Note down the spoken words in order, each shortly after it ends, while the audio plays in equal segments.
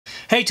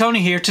Hey, Tony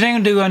here. Today I'm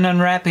going to do an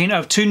unwrapping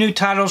of two new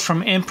titles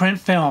from Imprint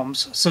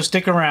Films, so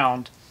stick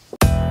around.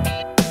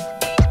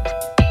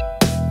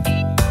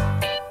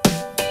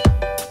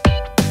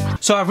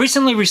 So I've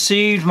recently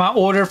received my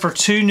order for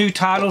two new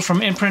titles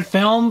from Imprint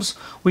Films.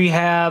 We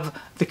have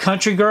The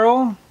Country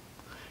Girl.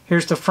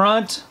 Here's the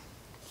front.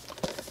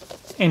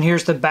 And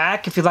here's the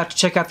back. If you'd like to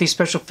check out these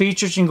special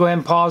features, you can go ahead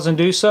and pause and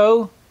do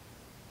so.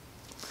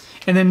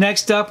 And then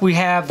next up we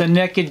have The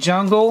Naked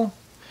Jungle.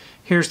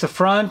 Here's the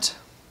front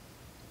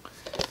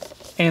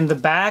and the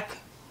back.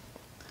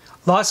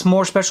 Lots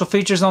more special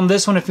features on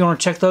this one if you want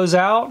to check those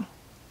out.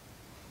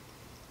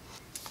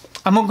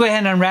 I'm going to go ahead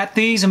and unwrap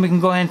these and we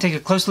can go ahead and take a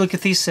close look at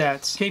these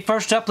sets. Okay,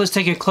 first up, let's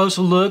take a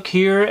closer look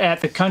here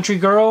at The Country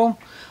Girl.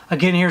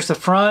 Again, here's the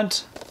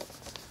front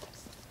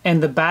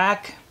and the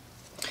back.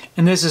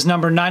 And this is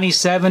number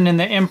 97 in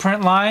the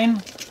Imprint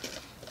line.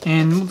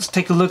 And let's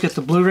take a look at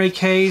the Blu-ray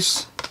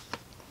case.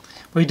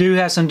 We do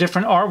have some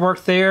different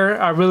artwork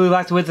there. I really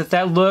like the way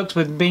that looks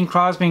with Bing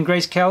Crosby and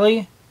Grace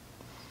Kelly.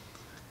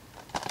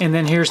 And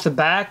then here's the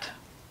back.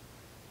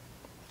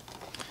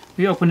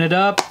 We open it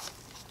up.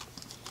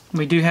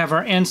 We do have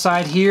our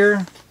inside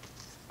here.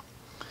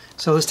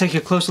 So let's take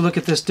a closer look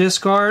at this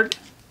disc art.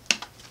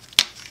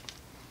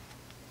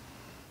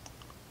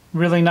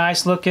 Really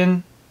nice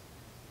looking.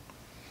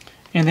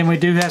 And then we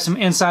do have some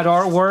inside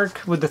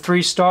artwork with the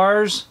 3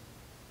 stars.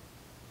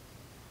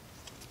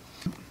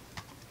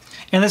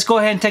 And let's go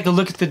ahead and take a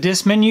look at the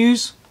disc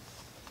menus.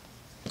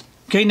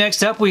 Okay,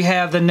 next up we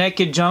have The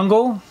Naked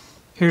Jungle.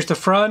 Here's the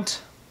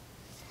front.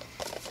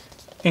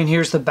 And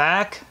here's the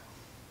back.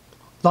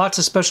 Lots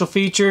of special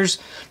features.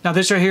 Now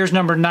this right here is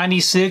number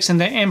 96 in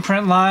the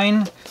Imprint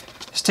line.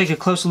 Let's take a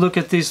closer look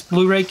at this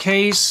Blu-ray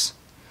case.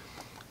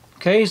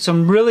 Okay,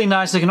 some really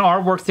nice looking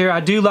artwork there.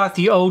 I do like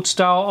the old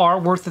style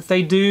artwork that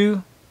they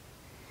do.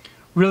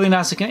 Really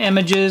nice looking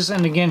images.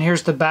 And again,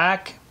 here's the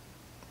back.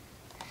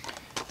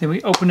 Then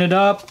we open it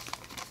up.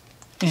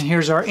 And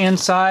here's our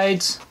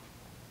insides.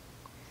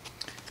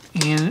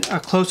 And a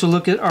closer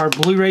look at our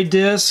Blu-ray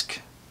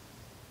disc.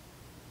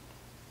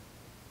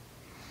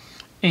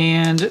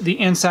 And the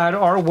inside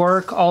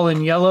artwork all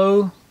in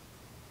yellow.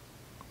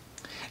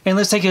 And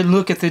let's take a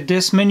look at the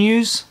disc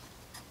menus.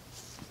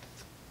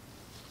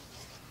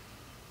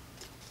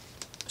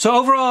 So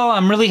overall,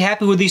 I'm really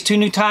happy with these two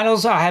new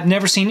titles. I have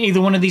never seen either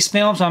one of these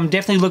films, so I'm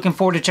definitely looking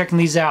forward to checking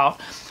these out.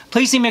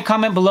 Please leave me a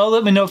comment below.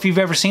 Let me know if you've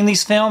ever seen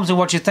these films and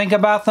what you think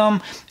about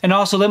them. And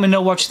also let me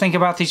know what you think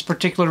about these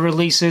particular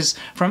releases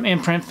from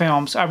Imprint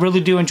Films. I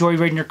really do enjoy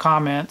reading your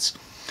comments.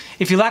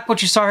 If you like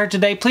what you saw here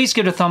today, please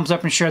give it a thumbs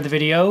up and share the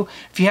video.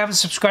 If you haven't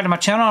subscribed to my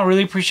channel, I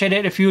really appreciate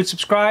it if you would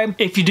subscribe.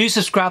 If you do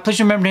subscribe, please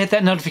remember to hit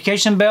that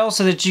notification bell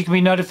so that you can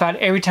be notified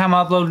every time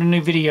I upload a new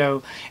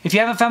video. If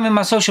you haven't found me on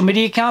my social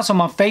media accounts, I'm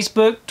on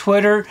Facebook,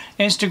 Twitter,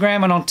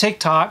 Instagram, and on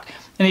TikTok.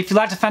 And if you'd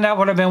like to find out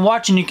what I've been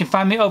watching, you can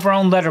find me over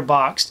on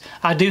Letterboxd.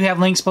 I do have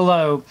links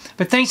below.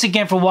 But thanks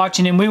again for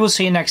watching, and we will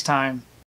see you next time.